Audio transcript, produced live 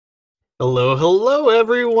Hello, hello,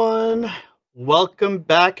 everyone. Welcome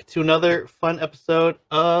back to another fun episode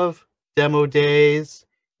of Demo Days.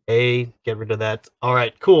 Hey, get rid of that. All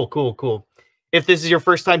right, cool. If this is your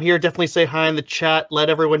first time here, definitely say hi in the chat.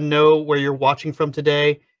 Let everyone know where you're watching from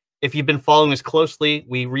today. If you've been following us closely,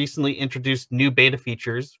 we recently introduced new beta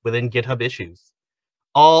features within GitHub Issues,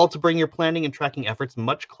 all to bring your planning and tracking efforts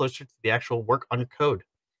much closer to the actual work on your code.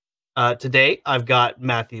 Today, I've got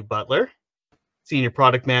Matthew Butler, Senior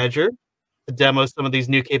Product Manager, to demo some of these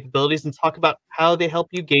new capabilities and talk about how they help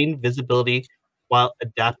you gain visibility while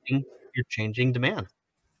adapting to your changing demand.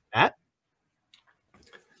 Matt?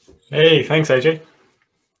 Hey, thanks, AJ.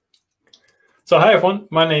 So hi, everyone.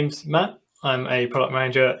 My name's Matt. I'm a product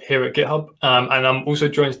manager here at GitHub, and I'm also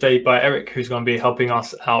joined today by Eric, who's going to be helping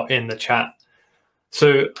us out in the chat.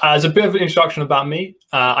 So as a bit of an introduction about me,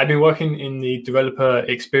 I've been working in the developer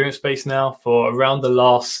experience space now for around the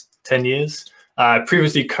last 10 years.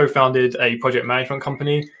 Previously co-founded a project management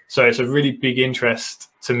company, so it's a really big interest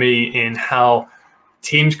to me in how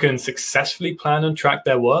teams can successfully plan and track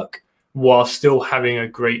their work while still having a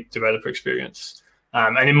great developer experience.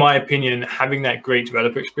 And in my opinion, having that great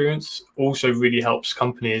developer experience also really helps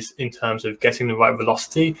companies in terms of getting the right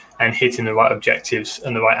velocity and hitting the right objectives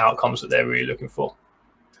and the right outcomes that they're really looking for.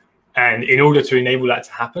 And in order to enable that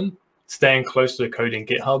to happen, staying close to the code in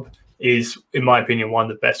GitHub is, in my opinion, one of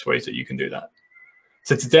the best ways that you can do that.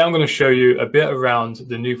 So today I'm going to show you a bit around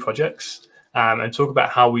the new projects and talk about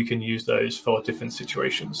how we can use those for different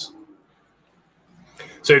situations.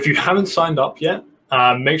 So if you haven't signed up yet,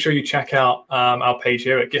 make sure you check out our page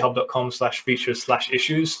here at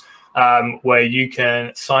github.com/features/issues, where you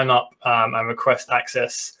can sign up and request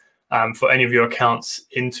access for any of your accounts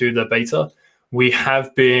into the beta. We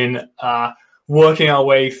have been working our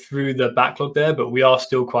way through the backlog there, but we are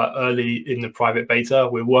still quite early in the private beta.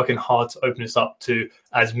 We're working hard to open this up to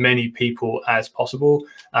as many people as possible,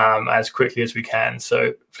 as quickly as we can.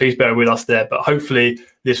 So please bear with us there, but hopefully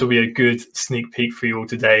this will be a good sneak peek for you all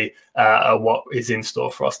today at what is in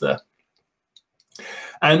store for us there.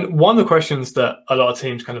 And one of the questions that a lot of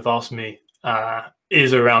teams kind of ask me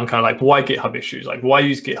is around kind of like, why GitHub Issues? Like, why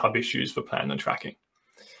use GitHub Issues for planning and tracking?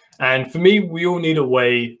 And for me, we all need a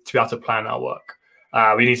way to be able to plan our work.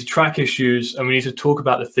 We need to track issues, and we need to talk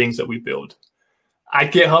about the things that we build.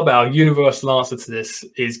 At GitHub, our universal answer to this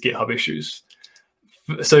is GitHub Issues.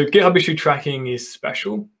 So GitHub issue tracking is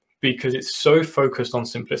special because it's so focused on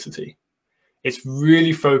simplicity. It's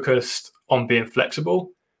really focused on being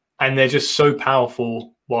flexible, and they're just so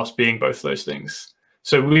powerful whilst being both those things.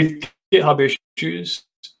 So with GitHub Issues,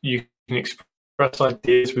 you can express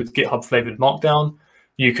ideas with GitHub flavored Markdown.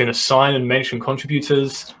 You can assign and mention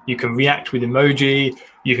contributors. You can react with emoji.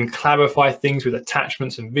 You can clarify things with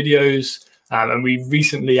attachments and videos. And we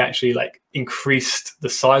recently actually increased the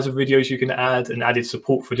size of videos you can add and added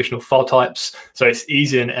support for additional file types. So it's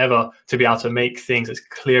easier than ever to be able to make things as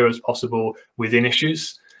clear as possible within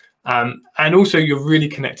issues. And also you're really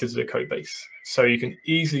connected to the code base. So you can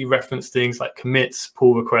easily reference things like commits,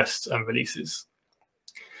 pull requests, and releases.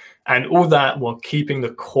 And all that while keeping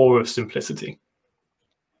the core of simplicity.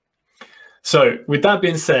 So with that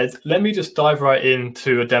being said, let me just dive right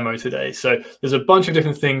into a demo today. So there's a bunch of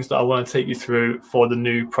different things that I want to take you through for the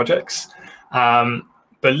new projects. But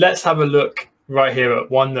let's have a look right here at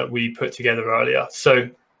one that we put together earlier. So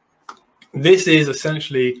this is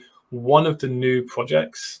essentially one of the new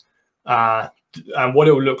projects and what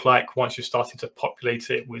it will look like once you're starting to populate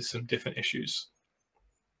it with some different issues.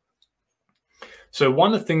 So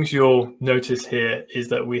one of the things you'll notice here is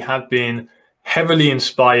that we have been heavily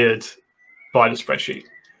inspired by the spreadsheet.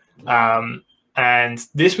 And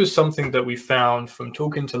this was something that we found from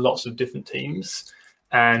talking to lots of different teams,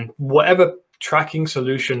 and whatever tracking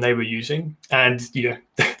solution they were using, and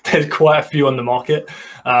there's quite a few on the market,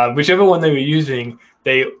 whichever one they were using,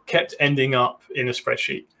 they kept ending up in a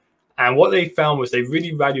spreadsheet. And what they found was they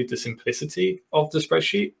really valued the simplicity of the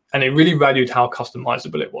spreadsheet, and they really valued how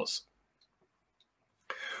customizable it was.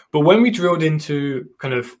 But when we drilled into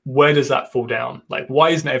kind of where does that fall down? Like, why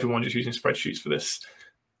isn't everyone just using spreadsheets for this?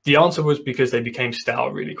 The answer was because they became stale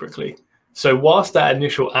really quickly. So whilst that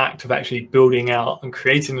initial act of actually building out and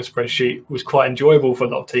creating the spreadsheet was quite enjoyable for a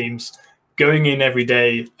lot of teams, going in every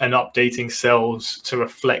day and updating cells to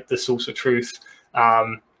reflect the source of truth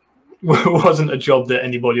wasn't a job that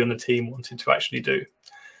anybody on the team wanted to actually do.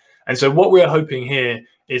 And so what we're hoping here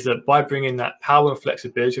is that by bringing that power and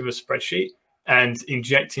flexibility of a spreadsheet and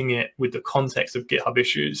injecting it with the context of GitHub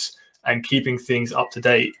Issues and keeping things up to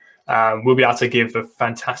date, we'll be able to give a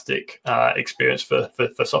fantastic experience for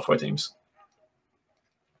software teams.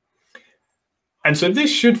 And so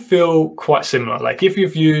this should feel quite similar. Like if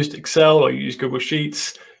you've used Excel or you use Google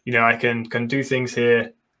Sheets, you know, I can do things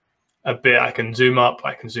here a bit. I can zoom up,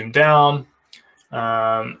 I can zoom down.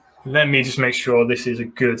 Let me just make sure this is a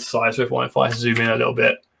good size for everyone. If I zoom in a little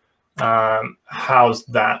bit, how's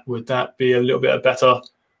that? Would that be a little bit better?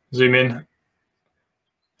 Zoom in.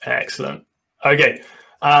 Excellent. Okay.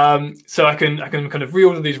 So I can kind of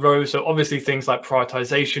reorder these rows. So obviously things like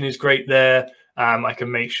prioritization is great there. I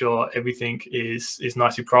can make sure everything is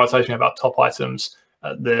nicely prioritized. We have our top items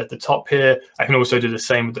at the top here. I can also do the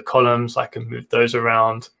same with the columns. I can move those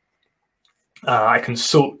around. I can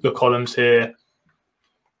sort the columns here.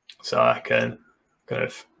 So I can kind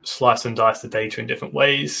of slice and dice the data in different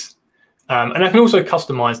ways. And I can also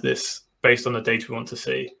customize this based on the data we want to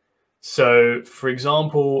see. So for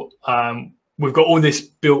example, we've got all this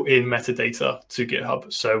built-in metadata to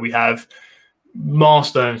GitHub. So we have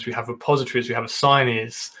milestones, we have repositories, we have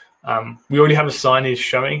assignees. We already have assignees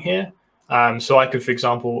showing here. So I could, for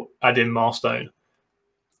example, add in milestone.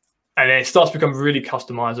 And then it starts to become really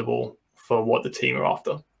customizable for what the team are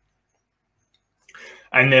after.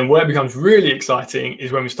 And then where it becomes really exciting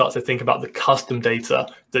is when we start to think about the custom data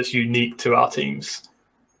that's unique to our teams.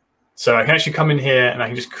 So I can actually come in here and I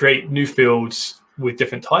can just create new fields with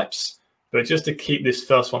different types. But just to keep this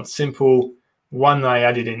first one simple, one that I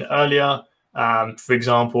added in earlier, for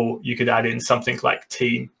example, you could add in something like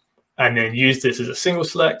team and then use this as a single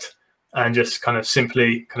select and just kind of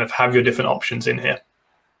simply kind of have your different options in here.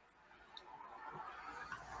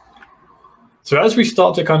 So as we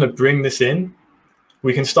start to kind of bring this in,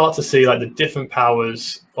 we can start to see like the different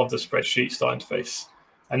powers of the spreadsheet style interface.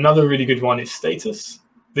 Another really good one is status.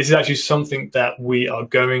 This is actually something that we are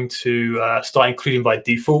going to start including by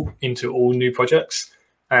default into all new projects.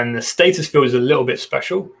 And the status field is a little bit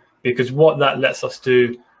special because what that lets us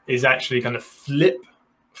do is actually kind of flip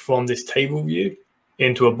from this table view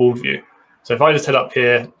into a board view. So if I just head up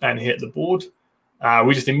here and hit the board,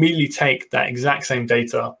 we just immediately take that exact same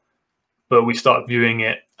data, but we start viewing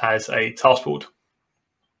it as a task board.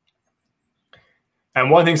 And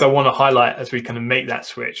one of the things I want to highlight as we kind of make that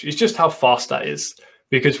switch is just how fast that is,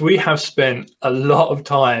 because we have spent a lot of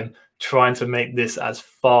time trying to make this as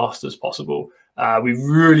fast as possible. We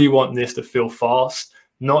really want this to feel fast,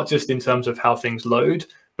 not just in terms of how things load,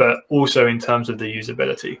 but also in terms of the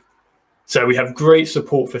usability. So we have great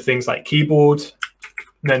support for things like keyboard,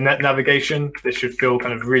 navigation. This should feel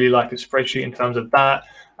kind of really like a spreadsheet in terms of that.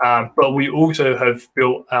 But we also have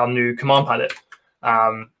built our new command palette,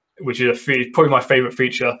 which is probably my favorite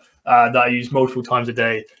feature that I use multiple times a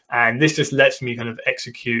day. And this just lets me kind of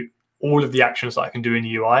execute all of the actions that I can do in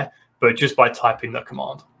the UI, but just by typing the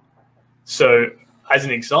command. So as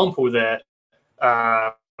an example there,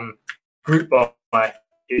 group by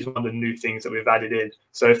is one of the new things that we've added in.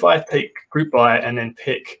 So if I take group by and then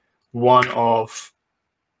pick one of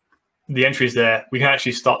the entries there, we can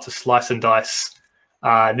actually start to slice and dice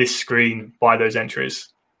this screen by those entries.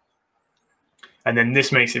 And then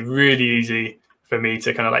this makes it really easy for me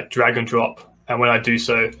to kind of like drag and drop. And when I do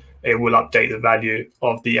so, it will update the value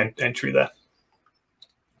of the entry there.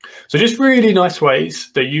 So just really nice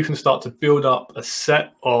ways that you can start to build up a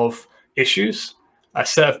set of issues, a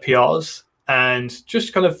set of PRs, and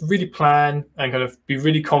just kind of really plan and kind of be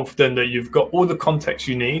really confident that you've got all the context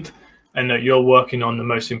you need and that you're working on the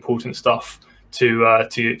most important stuff to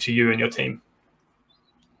you and your team.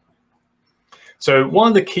 So one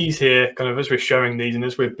of the keys here, kind of as we're showing these and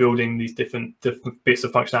as we're building these different bits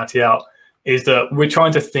of functionality out, is that we're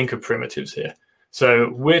trying to think of primitives here. So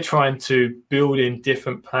we're trying to build in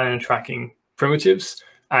different plan and tracking primitives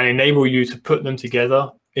and enable you to put them together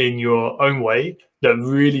in your own way that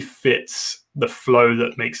really fits the flow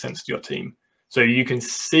that makes sense to your team. So you can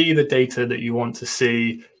see the data that you want to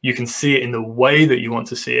see, you can see it in the way that you want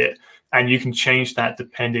to see it, and you can change that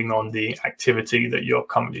depending on the activity that you're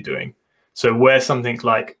currently doing. So where something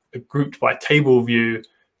like a grouped by table view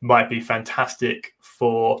might be fantastic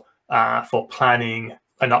for planning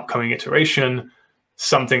an upcoming iteration,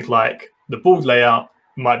 something like the board layout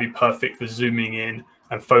might be perfect for zooming in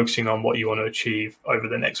and focusing on what you want to achieve over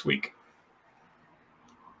the next week.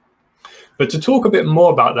 But to talk a bit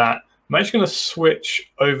more about that, I'm actually going to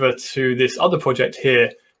switch over to this other project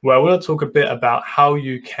here, where I want to talk a bit about how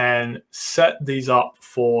you can set these up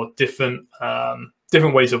for different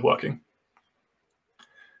ways of working.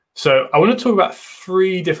 So I want to talk about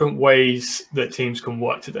 3 different ways that teams can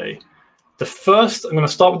work today. The first, I'm going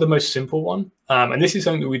to start with the most simple one. And this is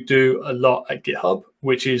something that we do a lot at GitHub,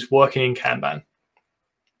 which is working in Kanban.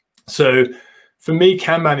 So for me,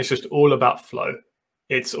 Kanban is just all about flow.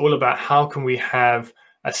 It's all about how can we have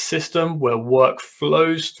a system where work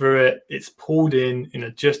flows through it. It's pulled in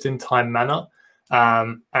a just-in-time manner,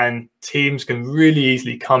 and teams can really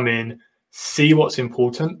easily come in, see what's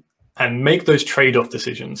important, and make those trade-off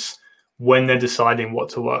decisions when they're deciding what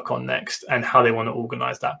to work on next and how they want to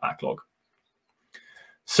organize that backlog.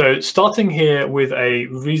 So starting here with a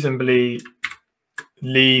reasonably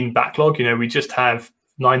lean backlog, we just have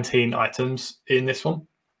 19 items in this one.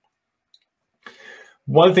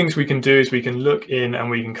 One of the things we can do is we can look in and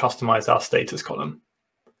we can customize our status column.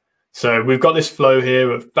 So we've got this flow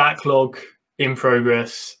here of backlog, in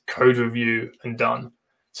progress, code review, and done.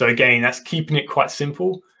 So again, that's keeping it quite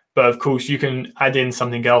simple, but of course you can add in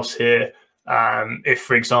something else here. If,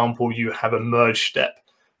 for example, you have a merge step,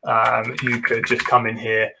 you could just come in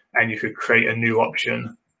here and you could create a new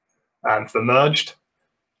option for merged.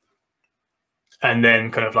 And then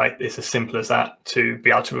kind of like it's as simple as that to be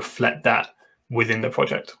able to reflect that within the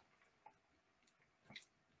project.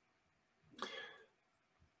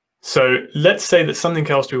 So let's say that something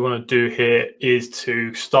else we want to do here is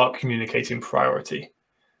to start communicating priority.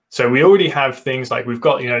 So we already have things like we've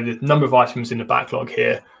got, the number of items in the backlog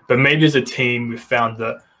here, but maybe as a team, we've found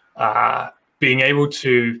that being able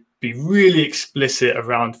to be really explicit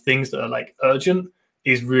around things that are like urgent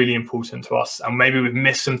is really important to us. And maybe we've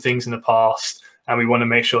missed some things in the past and we want to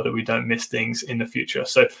make sure that we don't miss things in the future.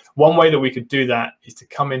 So one way that we could do that is to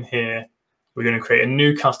come in here. We're going to create a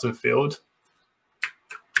new custom field.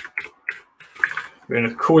 We're going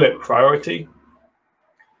to call it priority.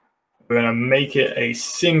 We're going to make it a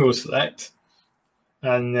single select.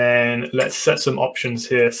 And then let's set some options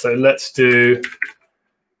here. So let's do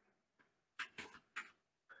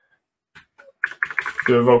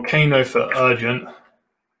a volcano for urgent.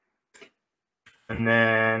 And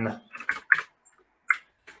then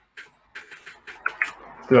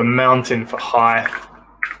do a mountain for high.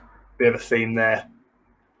 Bit of a theme there.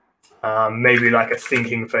 Maybe like a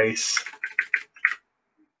thinking face.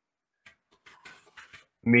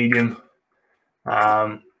 Medium.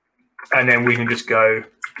 And then we can just go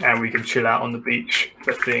and we can chill out on the beach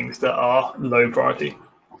for things that are low priority.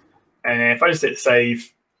 And then if I just hit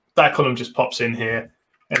save, that column just pops in here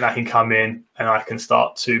and I can come in and I can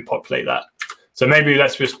start to populate that. So maybe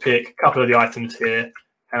let's just pick a couple of the items here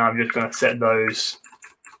and I'm just going to set those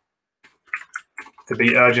to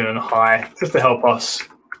be urgent and high just to help us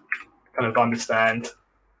kind of understand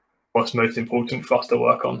what's most important for us to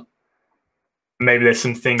work on. Maybe there's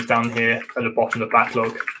some things down here at the bottom of the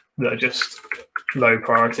backlog that are just low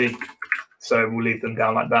priority. So we'll leave them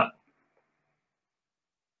down like that.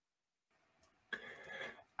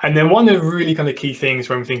 And then one of the really kind of key things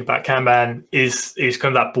when we think about Kanban is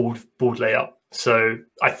kind of that board layout. So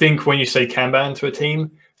I think when you say Kanban to a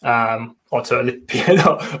team, or to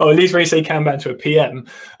or at least when you say Kanban to a PM,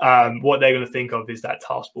 what they're going to think of is that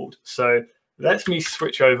task board. So let me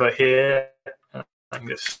switch over here and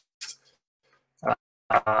just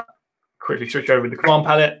quickly switch over the command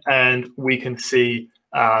palette and we can see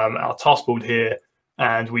our task board here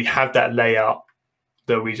and we have that layout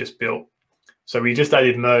that we just built. So we just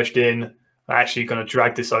added merged in. I'm actually going to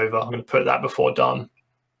drag this over. I'm going to put that before done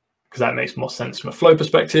because that makes more sense from a flow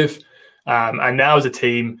perspective. And now as a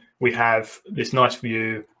team, we have this nice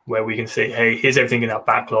view where we can see, hey, here's everything in our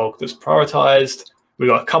backlog that's prioritized. We've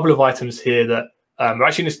got a couple of items here that are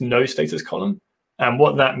actually in this no status column. And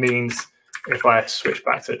what that means, if I switch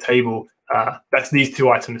back to the table, that's these two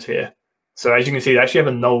items here. So as you can see, they actually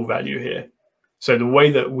have a null value here. So the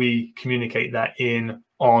way that we communicate that in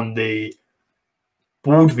on the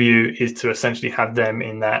board view is to essentially have them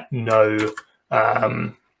in that no,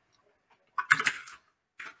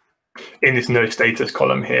 in this no status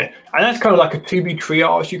column here. And that's kind of like a to-be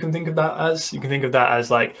triage, you can think of that as. You can think of that as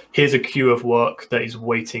like, here's a queue of work that is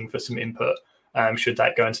waiting for some input. Should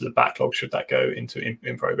that go into the backlog? Should that go into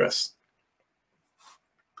in progress?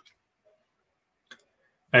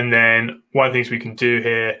 And then one of the things we can do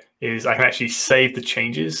here is I can actually save the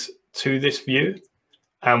changes to this view.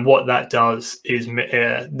 And what that does is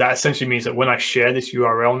that essentially means that when I share this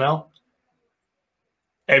URL now,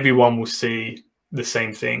 everyone will see the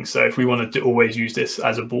same thing. So if we want to always use this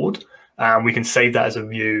as a board, we can save that as a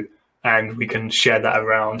view and we can share that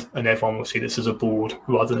around and everyone will see this as a board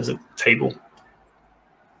rather than as a table.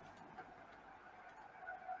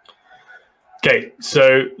 Okay,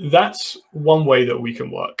 so that's one way that we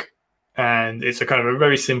can work. And it's a kind of a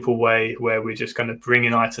very simple way where we're just kind of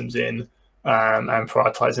bringing items in and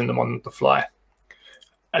prioritizing them on the fly.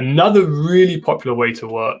 Another really popular way to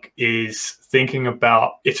work is thinking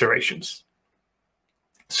about iterations.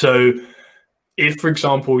 So if, for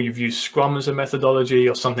example, you've used Scrum as a methodology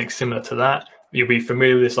or something similar to that, you'll be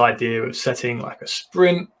familiar with this idea of setting like a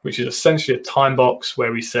sprint, which is essentially a time box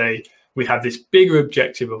where we say we have this bigger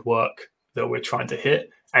objective of work that we're trying to hit.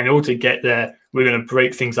 And in order to get there, we're going to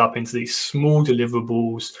break things up into these small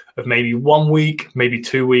deliverables of maybe 1 week, maybe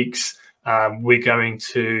 2 weeks. We're going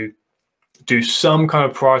to do some kind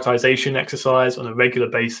of prioritization exercise on a regular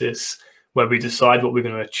basis where we decide what we're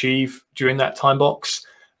going to achieve during that time box.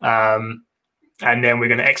 And then we're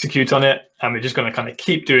going to execute on it. And we're just going to kind of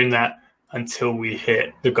keep doing that until we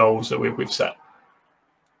hit the goals that we've set.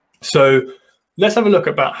 So let's have a look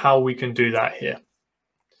about how we can do that here.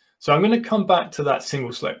 So I'm going to come back to that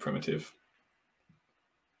single select primitive.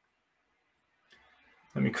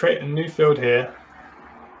 Let me create a new field here.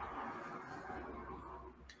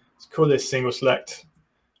 Let's call this single select.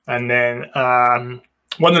 And then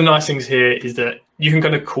one of the nice things here is that you can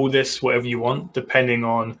kind of call this whatever you want, depending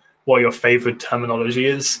on what your favorite terminology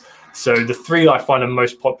is. So the three I find are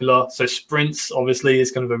most popular. So sprints, obviously,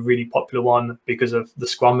 is kind of a really popular one because of the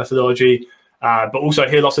Scrum methodology. But also I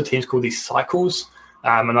hear lots of teams call these cycles.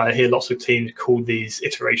 And I hear lots of teams call these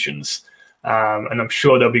iterations. And I'm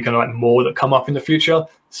sure there'll be kind of like more that come up in the future.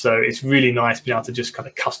 So it's really nice being able to just kind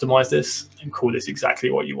of customize this and call this exactly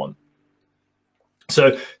what you want.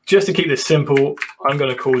 So just to keep this simple, I'm going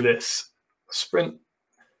to call this sprint.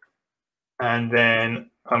 And then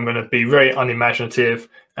I'm going to be very unimaginative.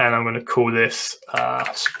 And I'm going to call this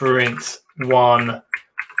sprint 1,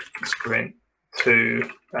 sprint 2,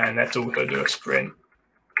 and let's also do a sprint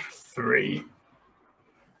 3.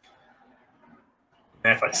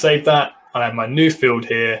 And if I save that, I have my new field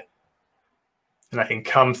here, and I can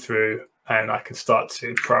come through and I can start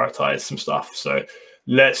to prioritize some stuff. So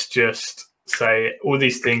let's just say all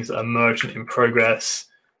these things that are emergent in progress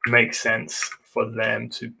make sense for them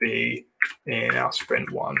to be in our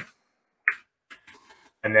sprint 1.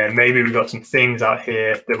 And then maybe we've got some things out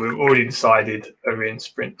here that we've already decided are in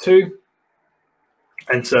sprint 2.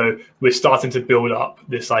 And so we're starting to build up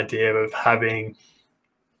this idea of having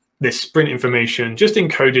this sprint information just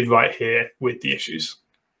encoded right here with the issues.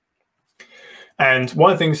 And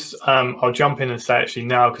one of the things I'll jump in and say actually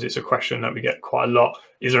now, because it's a question that we get quite a lot,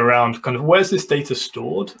 is around kind of where's this data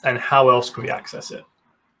stored and how else can we access it?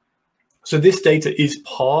 So this data is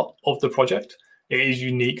part of the project. It is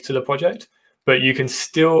unique to the project, but you can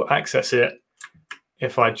still access it.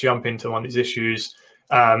 If I jump into one of these issues,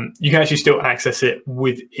 you can actually still access it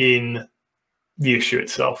within the issue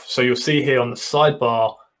itself. So you'll see here on the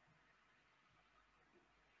sidebar,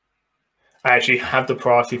 I actually have the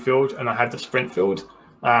priority field and I have the sprint field,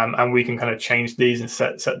 and we can kind of change these and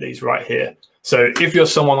set these right here. So if you're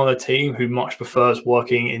someone on a team who much prefers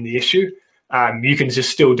working in the issue, you can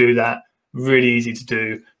just still do that. Really easy to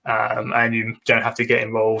do, and you don't have to get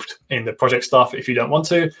involved in the project stuff if you don't want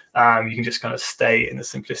to. You can just kind of stay in the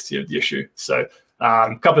simplicity of the issue. So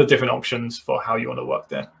a couple of different options for how you want to work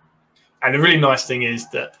there. And the really nice thing is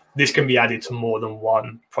that this can be added to more than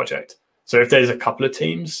one project. So if there's a couple of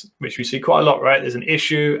teams, which we see quite a lot, right? There's an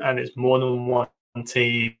issue and there's more than one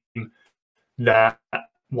team that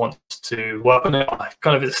wants to work on it,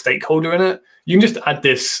 kind of as a stakeholder in it. You can just add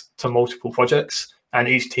this to multiple projects and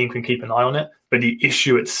each team can keep an eye on it. But the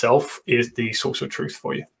issue itself is the source of truth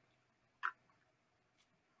for you.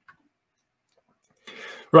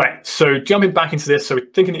 Right, so jumping back into this, so we're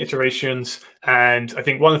thinking iterations, and I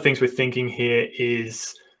think one of the things we're thinking here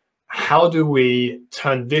is how do we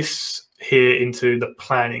turn this here into the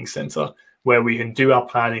planning center where we can do our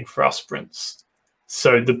planning for our sprints.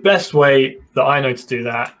 So the best way that I know to do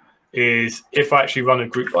that is if I actually run a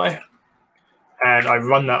group by and I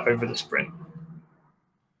run that over the sprint.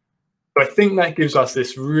 So I think that gives us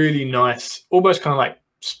this really nice, almost kind of like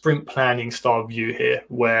sprint planning style view here,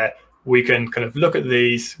 where we can kind of look at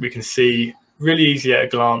these, we can see really easy at a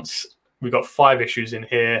glance, we've got 5 issues in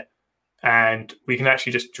here, and we can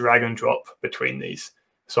actually just drag and drop between these.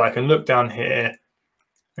 So I can look down here,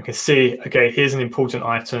 I can see, okay, here's an important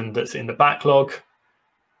item that's in the backlog.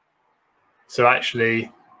 So actually,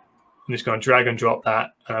 I'm just going to drag and drop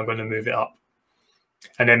that, and I'm going to move it up.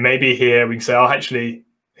 And then maybe here we can say, oh, actually,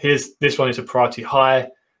 here's this one is a priority high.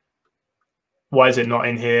 Why is it not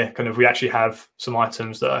in here? Kind of, we actually have some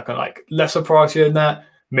items that are kind of like lesser priority than that.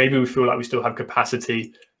 Maybe we feel like we still have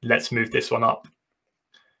capacity. Let's move this one up.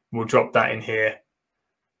 We'll drop that in here.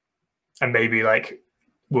 And maybe like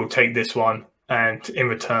we'll take this one and in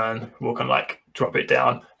return, we'll kind of like drop it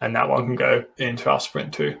down and that one can go into our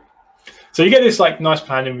sprint too. So you get this like nice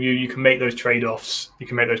planning view. You can make those trade-offs. You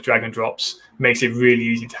can make those drag and drops. Makes it really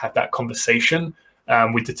easy to have that conversation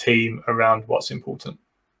with the team around what's important.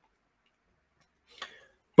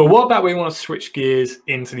 But what about when we want to switch gears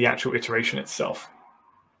into the actual iteration itself?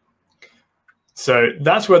 So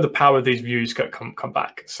that's where the power of these views come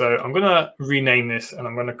back. So I'm going to rename this, and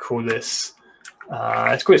I'm going to call this,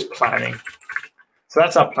 let's call this planning. So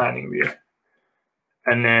that's our planning view.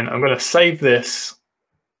 And then I'm going to save this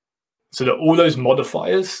so that all those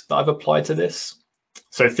modifiers that I've applied to this,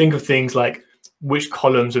 so think of things like which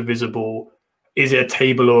columns are visible, is it a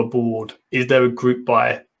table or a board, is there a group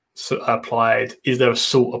by applied, is there a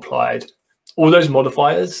sort applied, all those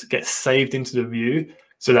modifiers get saved into the view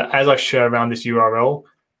so that as I share around this URL,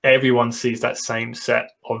 everyone sees that same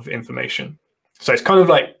set of information. So it's kind of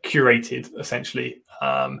like curated essentially,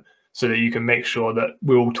 so that you can make sure that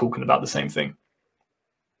we're all talking about the same thing.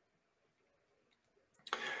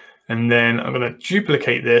 And then I'm going to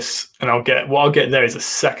duplicate this, and what I'll get there is a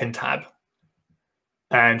second tab.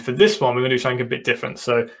 And for this one, we're going to do something a bit different.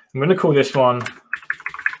 So I'm going to call this one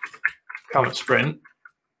current sprint.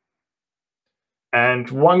 And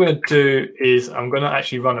what I'm going to do is I'm going to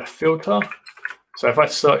actually run a filter. So if I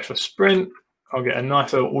search for sprint, I'll get a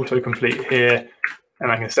nice little autocomplete here,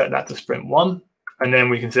 and I can set that to sprint 1. And then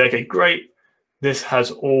we can say, okay, great. This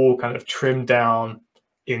has all kind of trimmed down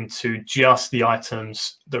into just the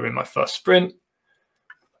items that are in my first sprint.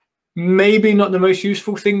 Maybe not the most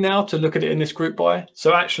useful thing now to look at it in this group by.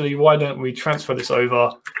 So actually, why don't we transfer this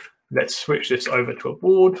over? Let's switch this over to a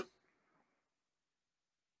board.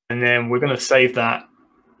 And then we're going to save that.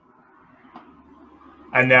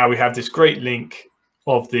 And now we have this great link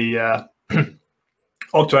of the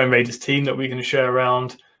Octo and Raiders team that we can share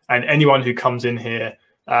around. And anyone who comes in here,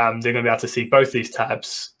 they're going to be able to see both these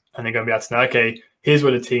tabs. And they're going to be able to know, okay, here's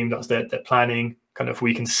where the team does their planning. Kind of,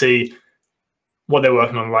 we can see what they're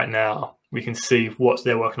working on right now. We can see what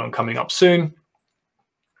they're working on coming up soon.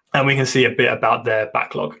 And we can see a bit about their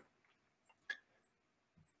backlog.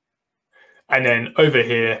 And then over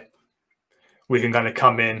here, we can kind of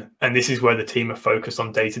come in, and this is where the team are focused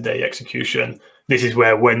on day-to-day execution. This is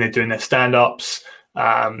where when they're doing their stand-ups, they're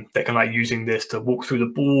kind of like using this to walk through the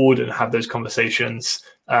board and have those conversations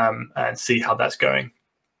and see how that's going.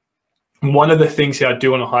 One of the things here I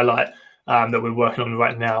do want to highlight that we're working on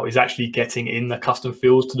right now is actually getting in the custom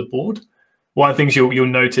fields to the board. One of the things you'll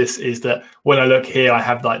notice is that when I look here, I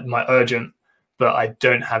have like my urgent, but I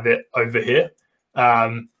don't have it over here.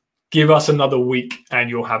 Give us another week and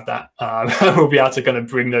you'll have that. We'll be able to kind of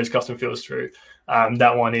bring those custom fields through.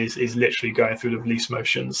 That one is literally going through the release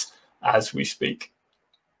motions as we speak.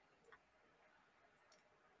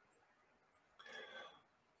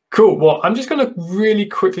 Cool. Well, I'm just going to really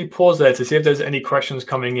quickly pause there to see if there's any questions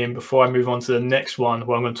coming in before I move on to the next one,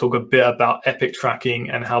 where I'm going to talk a bit about epic tracking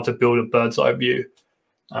and how to build a bird's eye view.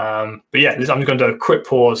 But yeah, I'm just going to do a quick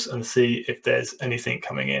pause and see if there's anything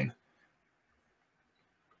coming in.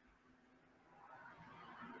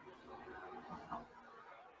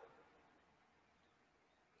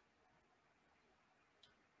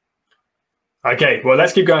 Okay, well,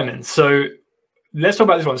 let's keep going then. So let's talk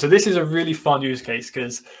about this one. So this is a really fun use case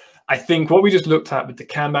because I think what we just looked at with the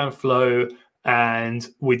Kanban flow and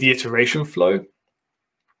with the iteration flow,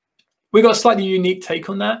 we got a slightly unique take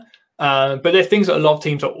on that. But they're things that a lot of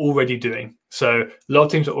teams are already doing. So a lot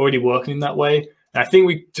of teams are already working in that way. And I think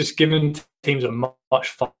we just given teams a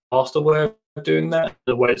much faster way of doing that,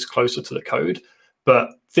 the way it's closer to the code. But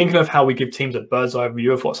thinking of how we give teams a bird's eye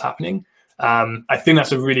view of what's happening, I think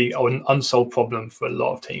that's a really unsolved problem for a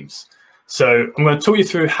lot of teams. So I'm going to talk you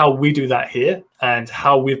through how we do that here and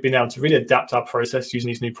how we've been able to really adapt our process using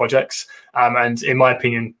these new projects and, in my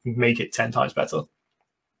opinion, make it 10 times better.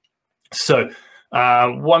 So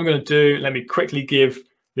what I'm going to do, let me quickly give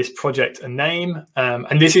this project a name.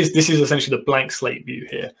 And this is essentially the blank slate view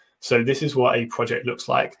here. So this is what a project looks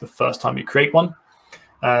like the first time you create one.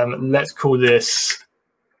 Let's call this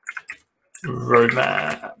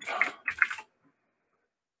roadmap.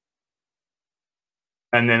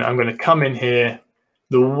 And then I'm going to come in here.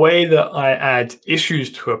 The way that I add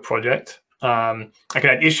issues to a project, I can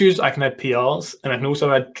add issues, I can add PRs, and I can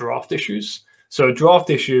also add draft issues. So a draft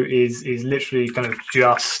issue is literally kind of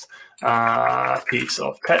just a piece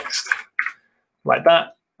of text like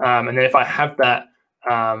that. And then if I have that,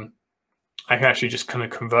 I can actually just kind of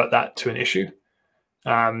convert that to an issue.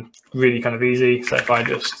 Really kind of easy. So if I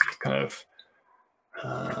just kind of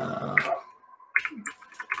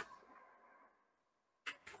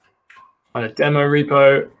on a demo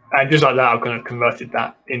repo, and just like that, I've kind of converted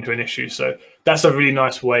that into an issue. So that's a really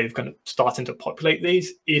nice way of kind of starting to populate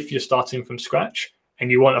these if you're starting from scratch and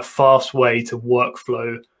you want a fast way to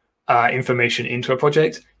workflow information into a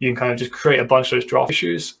project. You can kind of just create a bunch of those draft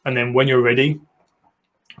issues, and then when you're ready,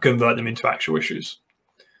 convert them into actual issues.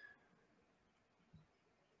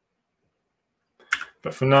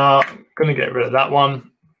 But for now, I'm going to get rid of that one.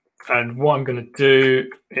 And what I'm going to do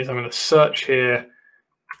is I'm going to search here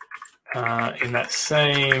in that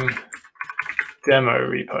same demo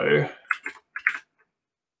repo.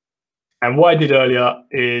 And what I did earlier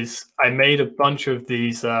is I made a bunch of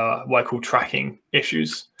these what I call tracking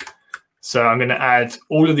issues. So I'm going to add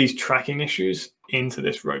all of these tracking issues into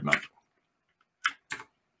this roadmap.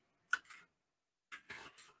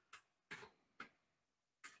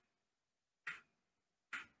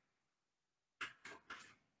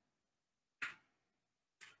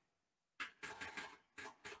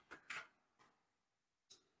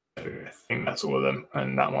 So I think that's all of them.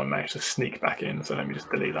 And that one managed to sneak back in. So let me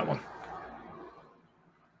just delete that one.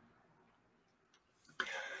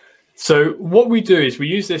 So what we do is we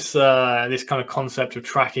use this this kind of concept of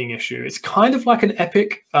tracking issue. It's kind of like an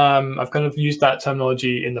epic. I've kind of used that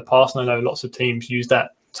terminology in the past, and I know lots of teams use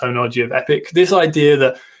that terminology of epic. This idea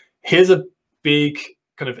that here's a big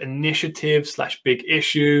kind of initiative / big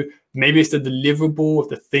issue. Maybe it's the deliverable of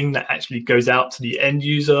the thing that actually goes out to the end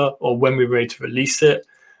user, or when we're ready to release it.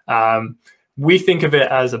 We think of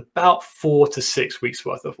it as about 4 to 6 weeks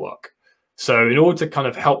worth of work. So in order to kind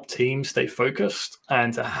of help teams stay focused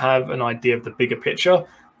and to have an idea of the bigger picture,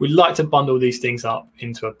 we like to bundle these things up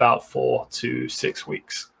into about 4 to 6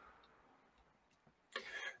 weeks.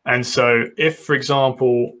 And so if, for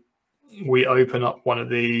example, we open up one of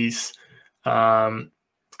these,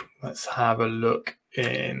 let's have a look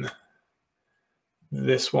in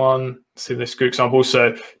this one, see this good example.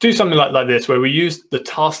 So do something like this, where we use the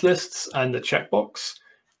task lists and the checkbox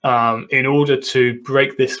in order to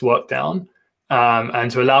break this work down and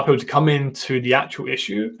to allow people to come into the actual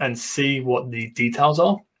issue and see what the details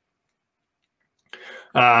are.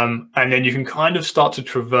 And then you can kind of start to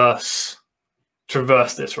traverse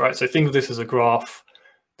this, right? So think of this as a graph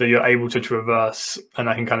that you're able to traverse, and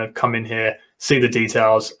I can kind of come in here, see the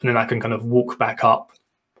details, and then I can kind of walk back up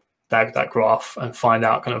that graph and find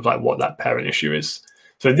out kind of like what that parent issue is.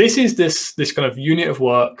 So this is this kind of unit of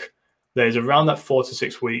work that is around that 4 to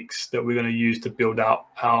 6 weeks that we're going to use to build out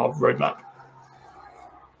our roadmap.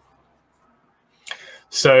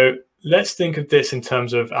 So let's think of this in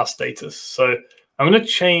terms of our status. So I'm going to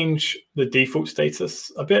change the default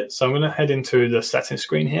status a bit. So I'm going to head into the settings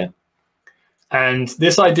screen here. And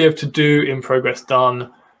this idea of to do, in progress,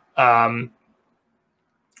 done,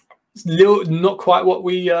 not quite what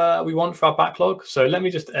we want for our backlog. So let me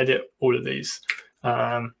just edit all of these.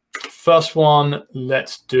 First one,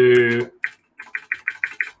 let's do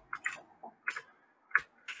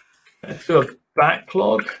a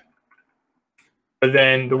backlog. But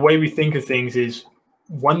then the way we think of things is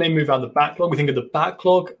when they move out of the backlog, we think of the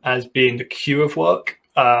backlog as being the queue of work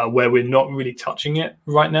where we're not really touching it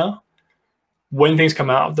right now. When things come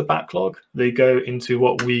out of the backlog, they go into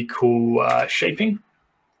what we call shaping.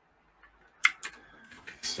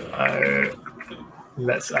 So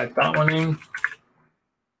let's add that one in.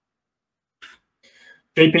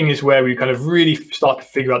 Shaping is where we kind of really start to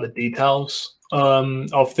figure out the details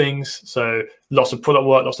of things. So lots of product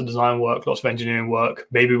work, lots of design work, lots of engineering work.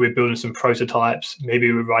 Maybe we're building some prototypes.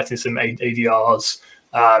 Maybe we're writing some ADRs.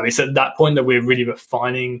 It's at that point that we're really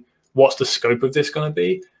refining what's the scope of this going to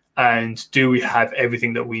be, and do we have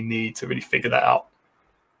everything that we need to really figure that out.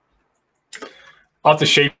 After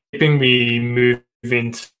shaping, we move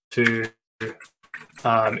into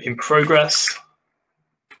in progress.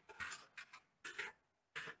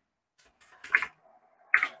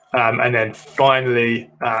 And then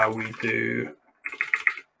finally, we do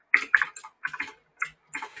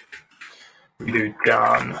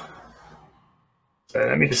done. So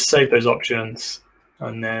let me just save those options,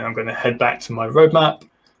 and then I'm going to head back to my roadmap,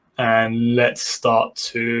 and let's start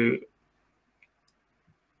to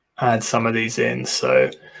add some of these in.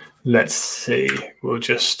 So let's see, we'll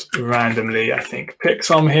just randomly, I think, pick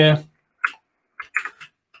some here.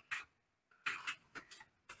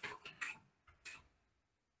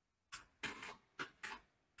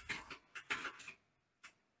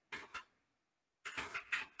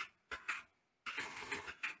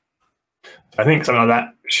 I think something like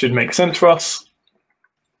that should make sense for us.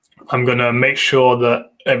 I'm going to make sure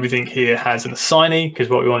that everything here has an assignee, because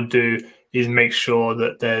what we want to do is make sure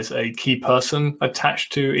that there's a key person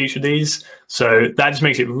attached to each of these. So that just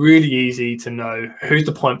makes it really easy to know who's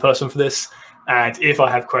the point person for this. And if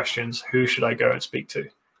I have questions, who should I go and speak to?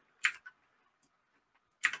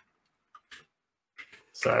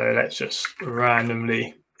 So let's just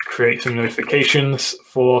randomly create some notifications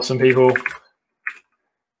for some people.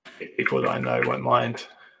 People that I know won't mind.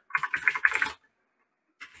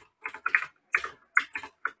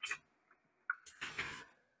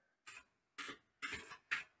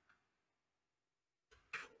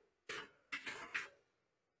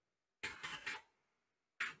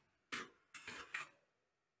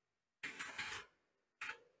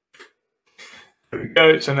 we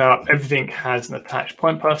go. So now everything has an attached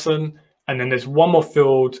point person. And then there's one more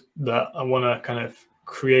field that I want to kind of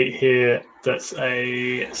create here that's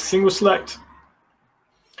a single select.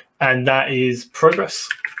 And that is progress.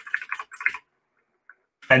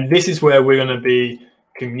 And this is where we're going to be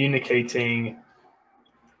communicating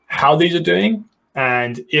how these are doing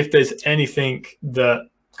and if there's anything that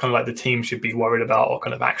kind of like the team should be worried about or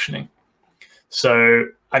kind of actioning. So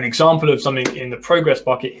an example of something in the progress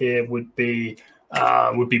bucket here would be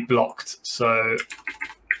blocked. So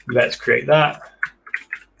let's create that.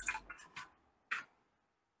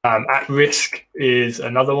 At risk is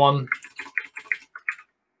another one.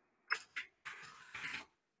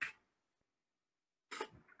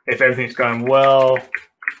 If everything's going well,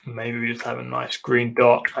 maybe we just have a nice green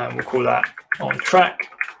dot and we'll call that on track.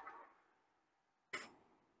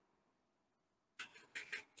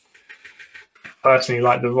 Personally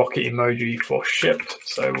like the rocket emoji for shipped,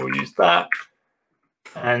 so we'll use that.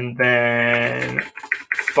 And then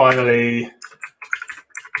finally,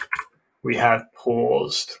 we have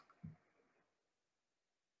paused.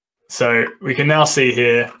 So we can now see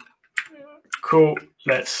here, cool,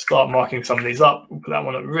 let's start marking some of these up. We'll put that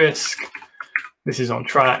one at risk. This is on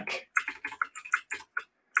track.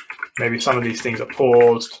 Maybe some of these things are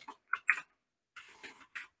paused.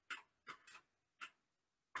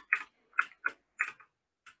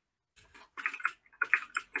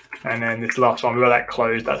 And then this last one, we've got that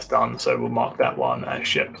closed, that's done. So we'll mark that one as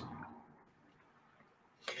shipped.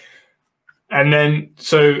 And then,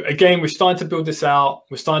 so again, we're starting to build this out.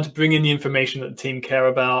 We're starting to bring in the information that the team care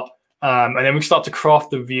about. And then we start to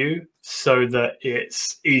craft the view so that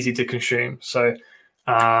it's easy to consume. So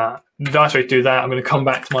the nice way to do that, I'm going to come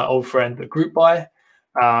back to my old friend, the group by.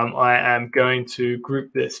 I am going to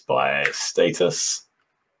group this by status.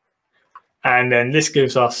 And then this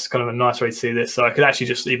gives us kind of a nice way to see this. So I could actually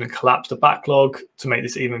just even collapse the backlog to make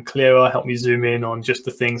this even clearer, help me zoom in on just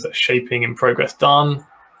the things that are shaping in progress done.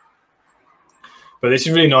 But this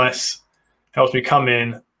is really nice, helps me come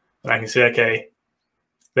in and I can see, okay,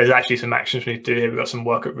 there's actually some actions we need to do here. We've got some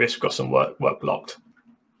work at risk, we've got some work blocked.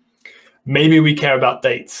 Maybe we care about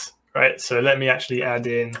dates, right? So let me actually add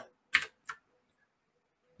in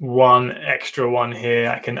one extra one here.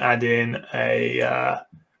 I can add in a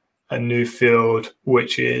new field,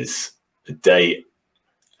 which is a date.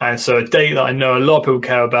 And so a date that I know a lot of people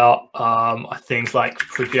care about are things like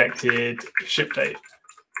projected ship date.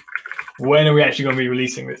 When are we actually going to be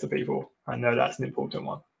releasing this to people? I know that's an important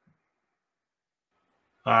one.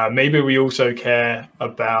 Maybe we also care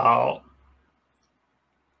about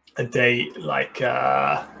a date like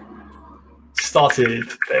started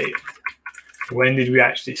date. When did we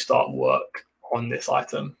actually start work on this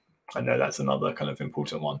item? I know that's another kind of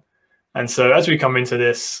important one. And so as we come into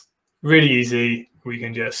this, really easy, we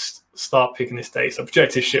can just start picking this date. So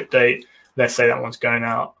projected ship date, let's say that one's going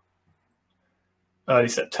out early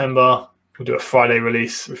September. We'll do a Friday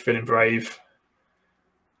release. We're feeling brave.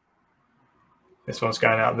 This one's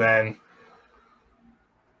going out then.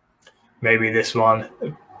 Maybe this one,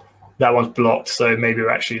 that one's blocked. So maybe we're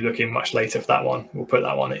actually looking much later for that one. We'll put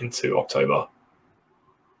that one into October.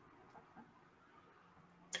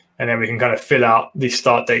 And then we can kind of fill out these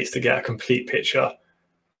start dates to get a complete picture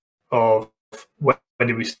of when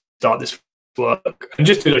did we start this work. And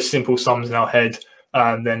just do those simple sums in our head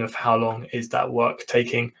then of how long is that work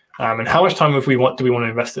taking and how much time do we want to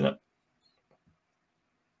invest in it.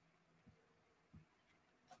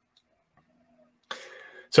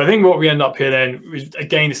 So I think what we end up here then is,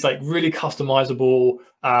 again, it's like really customizable,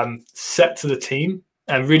 set to the team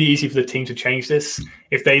and really easy for the team to change this.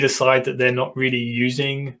 If they decide that they're not really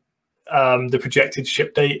using the projected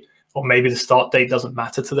ship date, or maybe the start date doesn't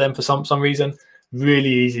matter to them for some reason, really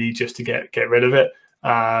easy just to get rid of it.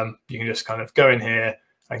 You can just kind of go in here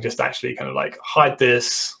and just actually kind of like hide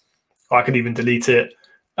this, or I could even delete it.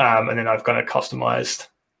 And then I've kind of customized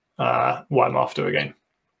what I'm after again.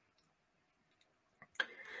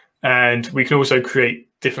 And we can also create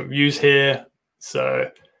different views here.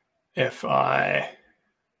 So if I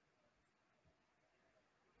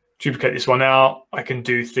duplicate this one out, I can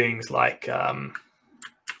do things like I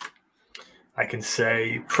can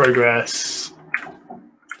say progress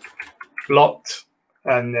blocked.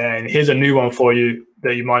 And then here's a new one for you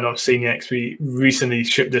that you might not have seen yet, because we recently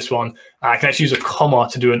shipped this one. I can actually use a comma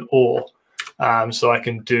to do an or. So I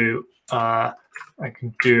can do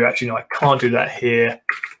actually, no, I can't do that here.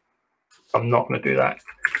 I'm not going to do that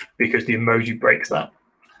because the emoji breaks that.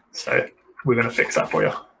 So we're going to fix that for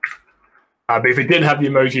you. But if it didn't have the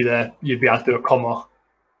emoji there, you'd be able to do a comma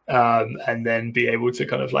and then be able to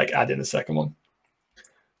kind of like add in a second one.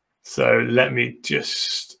 So let me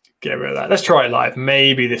just get rid of that. Let's try it live.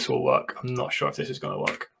 Maybe this will work. I'm not sure if this is going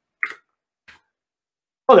to work.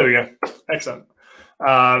 Oh, there we go. Excellent.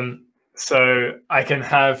 So I can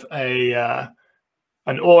have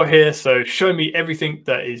an OR here. So show me everything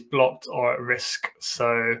that is blocked or at risk.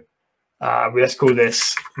 So let's call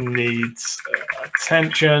this needs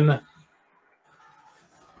attention.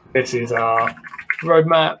 This is our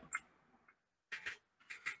roadmap.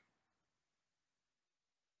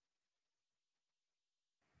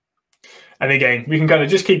 And again, we can kind of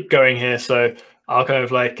just keep going here. So I'll kind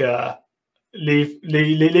of like leave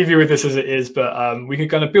you with this as it is, but we can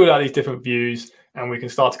kind of build out these different views and we can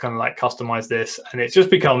start to kind of like customize this. And it just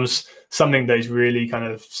becomes something that is really kind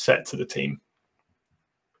of set to the team.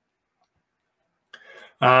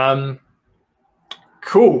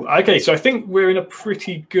 Cool. Okay, so I think we're in a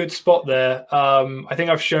pretty good spot there. I think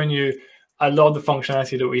I've shown you a lot of the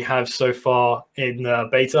functionality that we have so far in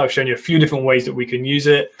beta. I've shown you a few different ways that we can use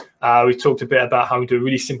it. We've talked a bit about how we do a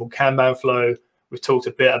really simple Kanban flow. We've talked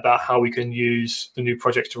a bit about how we can use the new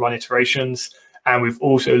projects to run iterations. And we've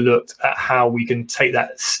also looked at how we can take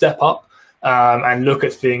that step up and look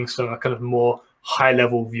at things from a kind of more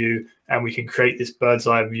high-level view. And we can create this bird's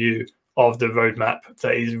eye view of the roadmap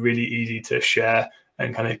that is really easy to share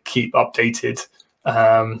and kind of keep updated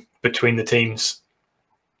between the teams.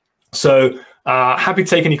 So happy to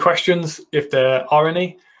take any questions if there are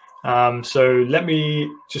any. So let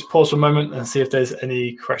me just pause for a moment and see if there's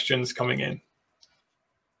any questions coming in.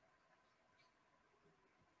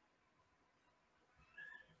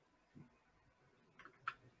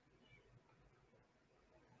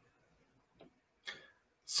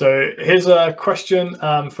 So here's a question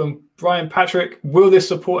from Brian Patrick. Will this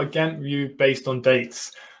support a Gantt view based on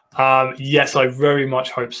dates? Yes, I very much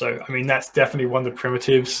hope so. I mean, that's definitely one of the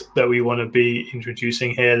primitives that we want to be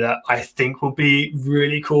introducing here that I think will be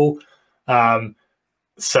really cool.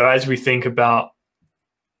 So as we think about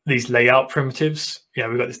these layout primitives, you know,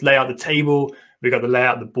 we've got this layout of the table, we've got the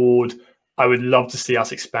layout of the board. I would love to see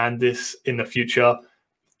us expand this in the future.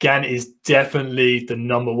 Gantt is definitely the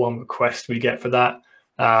 #1 request we get for that.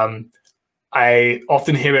 I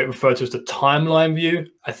often hear it referred to as the timeline view.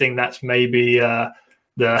 I think that's maybe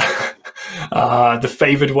the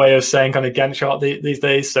favored way of saying kind of Gantt chart these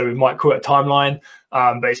days. So we might call it a timeline,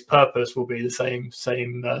 but its purpose will be the same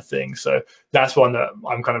thing. So that's one that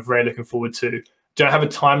I'm kind of very looking forward to. Don't have a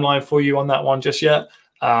timeline for you on that one just yet,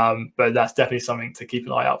 but that's definitely something to keep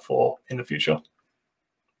an eye out for in the future.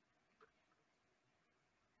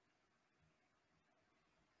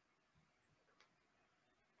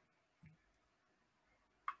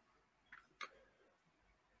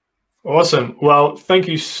 Awesome. Well, thank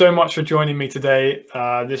you so much for joining me today.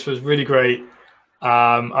 This was really great.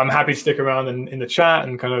 I'm happy to stick around in the chat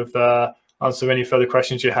and kind of answer any further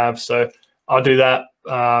questions you have. So I'll do that.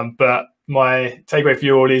 But my takeaway for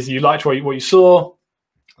you all is you liked what you saw.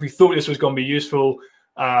 If you thought this was going to be useful,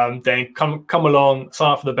 then come along,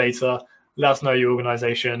 sign up for the beta, let us know your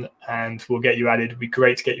organization, and we'll get you added. It'd be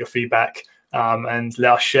great to get your feedback and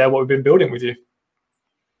let us share what we've been building with you.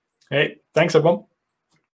 Okay, thanks everyone.